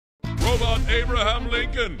Robot Abraham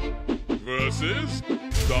Lincoln versus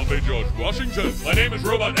Zombie George Washington. My name is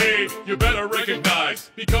Robot A, you better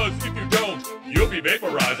recognize, because if you don't, you'll be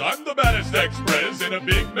vaporized. I'm the baddest ex-pres in a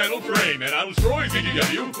big metal frame, and I'll destroy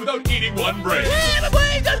ZGW without eating one brain. Yeah, my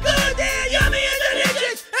brains are good, they're yummy and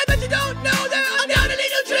delicious. I bet you don't know they're undoubtedly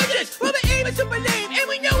nutritious. Robot A is super lame, and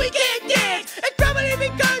we know he can't dance. It's probably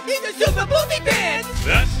because he's a super poopy pants.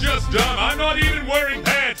 That's just dumb, I'm not even wearing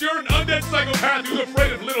pants. You're an undead psychopath who's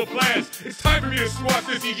afraid of little plants. It's time for me to squash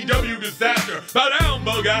this EGW disaster. Bow down,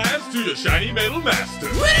 bug eyes, to your shiny metal master.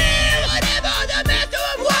 Well, whatever, the master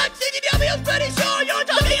of what? CDW's pretty sure you're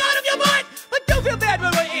talking out of your butt. But don't feel bad,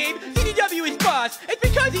 Robot Abe. CDW is boss. It's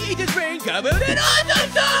because he eats his brain covered in awesome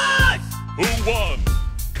sauce. Who won?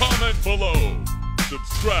 Comment below.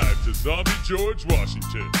 Subscribe to Zombie George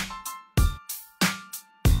Washington.